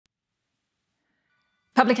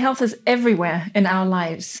Public health is everywhere in our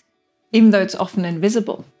lives, even though it's often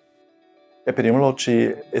invisible.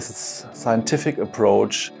 Epidemiology is a scientific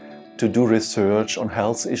approach to do research on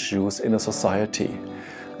health issues in a society.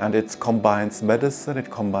 And it combines medicine,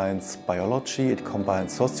 it combines biology, it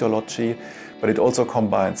combines sociology, but it also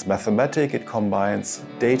combines mathematics, it combines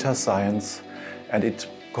data science, and it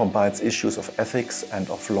combines issues of ethics and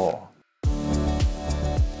of law.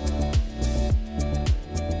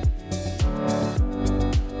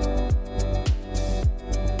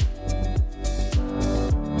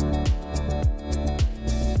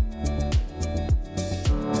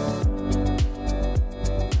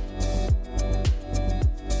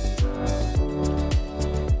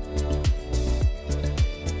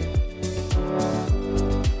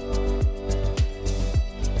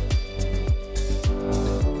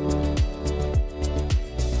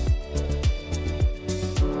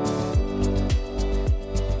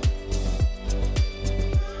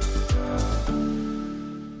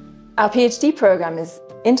 Our PhD program is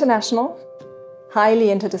international, highly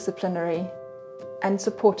interdisciplinary, and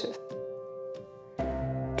supportive.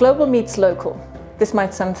 Global meets local. This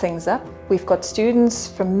might sum things up. We've got students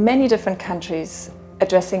from many different countries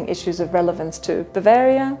addressing issues of relevance to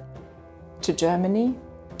Bavaria, to Germany,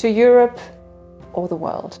 to Europe, or the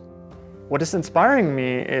world. What is inspiring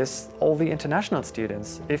me is all the international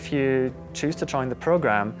students. If you choose to join the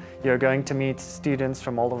program, you're going to meet students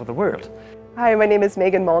from all over the world. Hi, my name is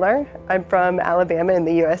Megan Molnar. I'm from Alabama in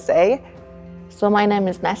the USA. So my name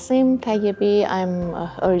is Nassim Tayyibi. I'm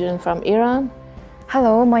originally from Iran.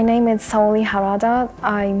 Hello, my name is Saoli Harada.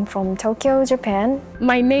 I'm from Tokyo, Japan.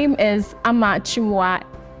 My name is Ama Chimwa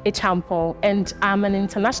Echampo, and I'm an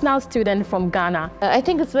international student from Ghana. I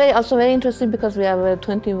think it's also very interesting because we have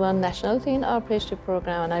 21 nationality in our PhD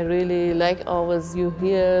program, and I really like always you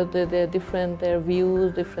hear their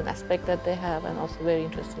views, different aspects that they have, and also very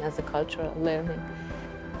interesting as a cultural learning.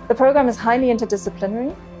 The program is highly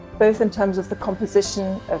interdisciplinary, both in terms of the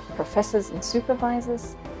composition of professors and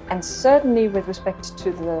supervisors, and certainly with respect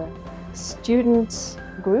to the student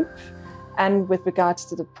group and with regards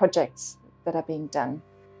to the projects that are being done.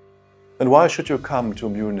 And why should you come to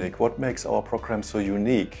Munich? What makes our program so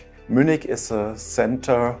unique? Munich is a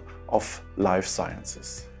center of life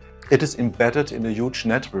sciences. It is embedded in a huge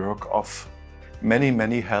network of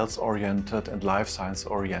many health-oriented and life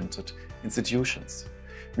science-oriented institutions.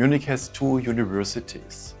 Munich has 2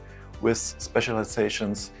 universities with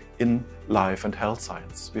specializations in life and health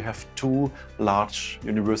science. We have 2 large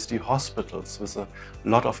university hospitals with a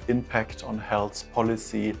lot of impact on health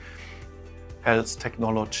policy, health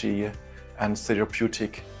technology, and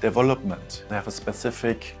therapeutic development. They have a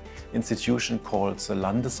specific institution called the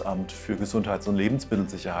Landesamt für Gesundheits- und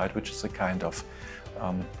Lebensmittelsicherheit, which is a kind of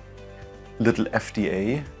little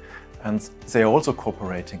FDA, and they are also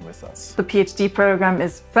cooperating with us. The PhD program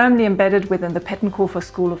is firmly embedded within the Pettenkofer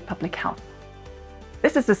School of Public Health.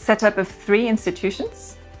 This is a setup of 3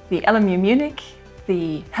 institutions: the LMU Munich,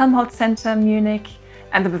 the Helmholtz Center Munich,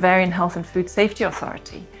 and the Bavarian Health and Food Safety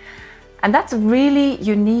Authority. And that's a really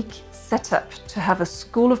unique setup to have a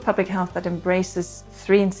School of Public Health that embraces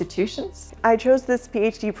 3 institutions. I chose this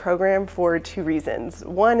PhD program for 2 reasons.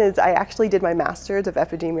 One is I actually did my Master's of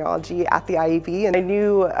Epidemiology at the IBE, and I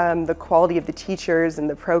knew the quality of the teachers and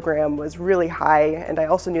the program was really high, and I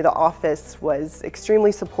also knew the office was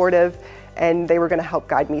extremely supportive and they were going to help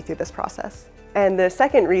guide me through this process. And the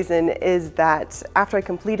second reason is that after I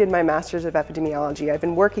completed my Master's of Epidemiology, I've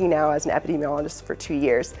been working now as an epidemiologist for 2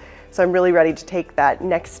 years. So I'm really ready to take that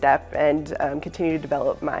next step and continue to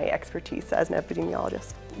develop my expertise as an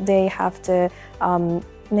epidemiologist. They have the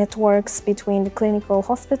networks between the clinical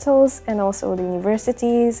hospitals and also the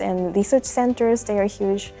universities and research centers. They are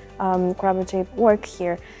huge collaborative work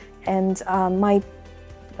here. And my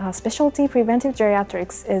specialty, preventive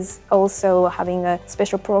geriatrics, is also having a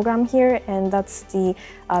special program here, and that's the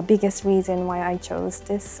biggest reason why I chose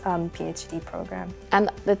this PhD program. And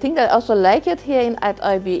the thing I also like it here at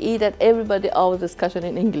IBE, that everybody always discussion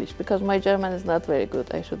in English, because my German is not very good,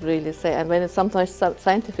 I should really say, and when it's sometimes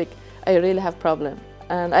scientific, I really have problem.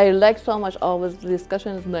 And I like so much always the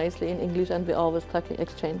discussion is nicely in English, and we always talking,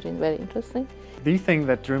 exchanging, very interesting. The thing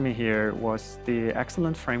that drew me here was the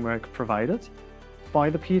excellent framework provided by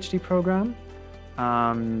the PhD program,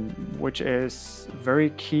 which is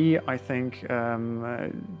very key, I think,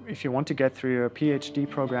 if you want to get through a PhD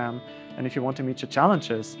program and if you want to meet the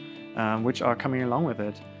challenges which are coming along with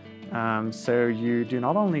it. So you do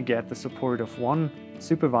not only get the support of one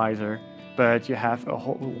supervisor, but you have a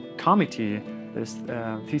whole committee, this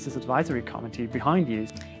thesis advisory committee behind you.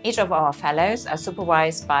 Each of our fellows are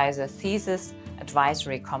supervised by the thesis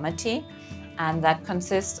advisory committee, and that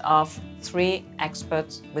consists of 3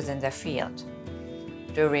 experts within their field.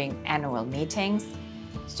 During annual meetings,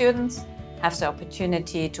 students have the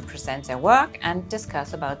opportunity to present their work and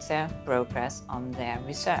discuss about their progress on their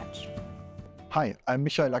research. Hi, I'm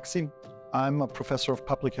Michael Axin. I'm a professor of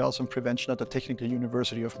public health and prevention at the Technical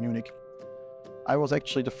University of Munich. I was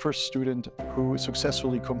actually the first student who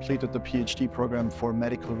successfully completed the PhD program for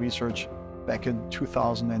medical research back in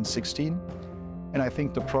 2016. And I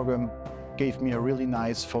think the program gave me a really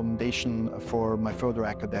nice foundation for my further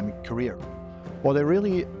academic career. What I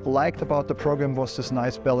really liked about the program was this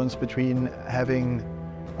nice balance between having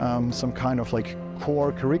some kind of like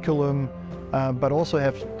core curriculum, but also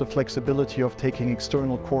have the flexibility of taking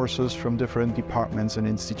external courses from different departments and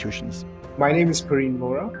institutions. My name is Pareen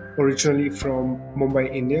Vora, originally from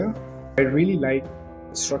Mumbai, India. I really like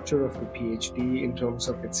the structure of the PhD in terms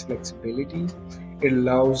of its flexibility. It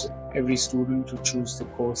allows every student to choose the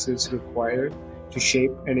courses required to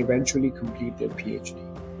shape and eventually complete their PhD.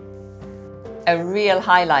 A real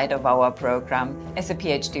highlight of our program is a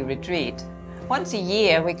PhD retreat. Once a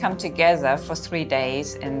year we come together for 3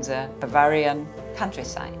 days in the Bavarian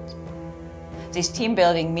countryside. These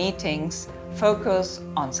team-building meetings focus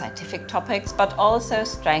on scientific topics, but also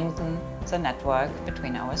strengthen the network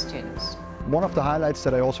between our students. One of the highlights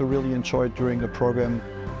that I also really enjoyed during the program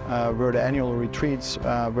were the annual retreats,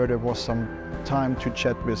 where there was some time to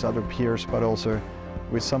chat with other peers, but also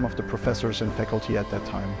with some of the professors and faculty at that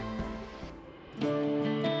time.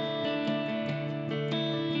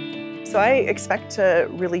 So I expect to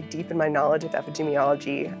really deepen my knowledge of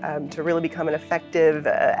epidemiology, to really become an effective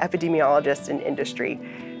epidemiologist in industry.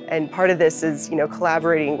 And part of this is,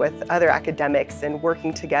 collaborating with other academics and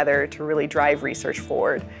working together to really drive research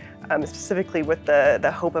forward, specifically with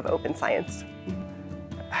the hope of open science.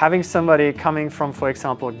 Having somebody coming from, for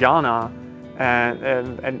example, Ghana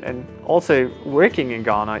and also working in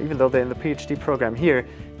Ghana, even though they're in the PhD program here,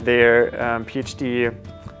 their PhD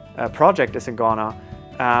project is in Ghana,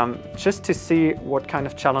 just to see what kind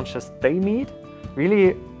of challenges they meet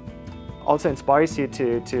really also inspires you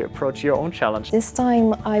to approach your own challenge. This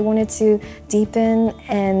time I wanted to deepen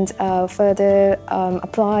and further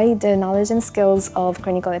apply the knowledge and skills of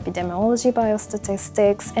clinical epidemiology,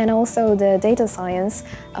 biostatistics, and also the data science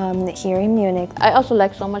here in Munich. I also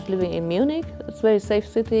like so much living in Munich. It's a very safe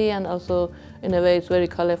city, and also in a way it's a very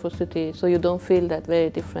colorful city, so you don't feel that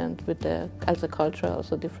very different with as a culture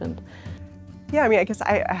also different. Yeah, I guess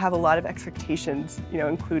I have a lot of expectations,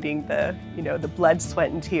 including the blood, sweat,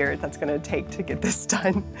 and tears that's going to take to get this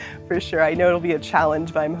done, for sure. I know it'll be a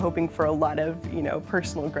challenge, but I'm hoping for a lot of,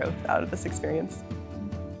 personal growth out of this experience.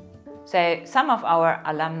 So some of our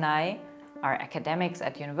alumni are academics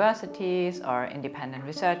at universities or independent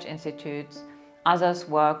research institutes. Others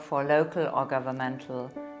work for local or governmental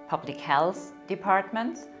public health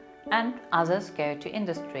departments, and others go to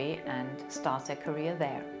industry and start their career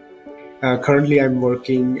there. Currently, I'm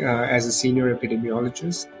working as a senior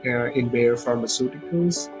epidemiologist in Bayer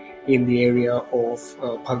Pharmaceuticals in the area of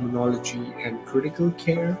pulmonology and critical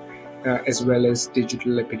care, as well as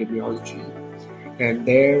digital epidemiology. And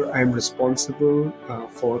there, I'm responsible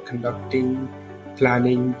for conducting,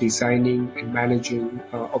 planning, designing, and managing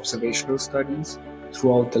observational studies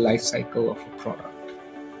throughout the life cycle of a product.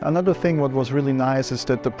 Another thing what was really nice is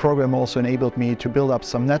that the program also enabled me to build up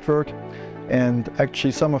some network. And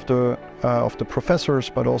actually some of the professors,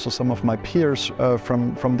 but also some of my peers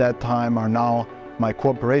from that time are now my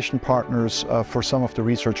cooperation partners for some of the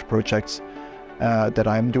research projects that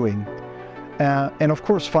I'm doing. And of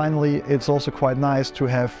course, finally, it's also quite nice to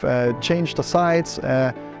have changed the sites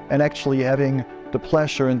and actually having the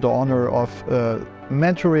pleasure and the honor of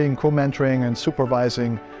mentoring, co-mentoring and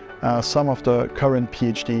supervising some of the current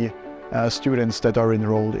PhD students that are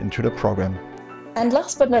enrolled into the program. And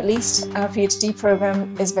last but not least, our PhD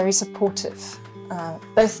program is very supportive.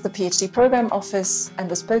 Both the PhD program office and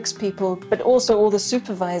the spokespeople, but also all the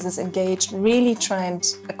supervisors engaged, really try and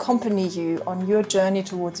accompany you on your journey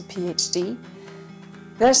towards a PhD.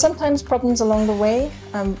 There are sometimes problems along the way.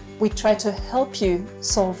 We try to help you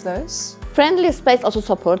solve those. Friendly space, also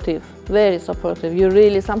supportive, very supportive. You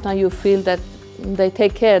really, sometimes you feel that they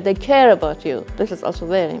care about you. This is also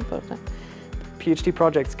very important. PhD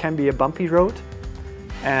projects can be a bumpy road.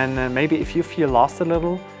 And maybe if you feel lost a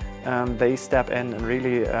little, they step in and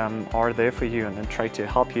really are there for you and then try to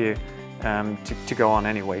help you to go on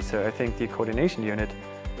anyway. So I think the coordination unit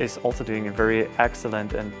is also doing a very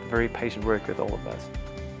excellent and very patient work with all of us.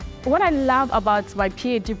 What I love about my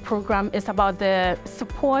PhD program is about the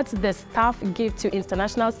support the staff give to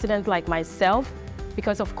international students like myself,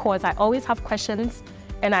 because of course I always have questions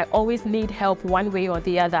and I always need help one way or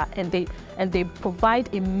the other, and they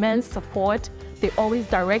provide immense support. They always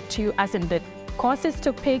direct you as in the courses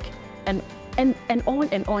to pick, and on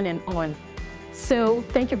and on and on. So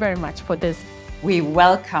thank you very much for this. We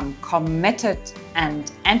welcome committed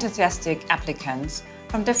and enthusiastic applicants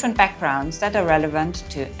from different backgrounds that are relevant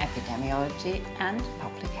to epidemiology and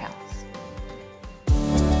public health.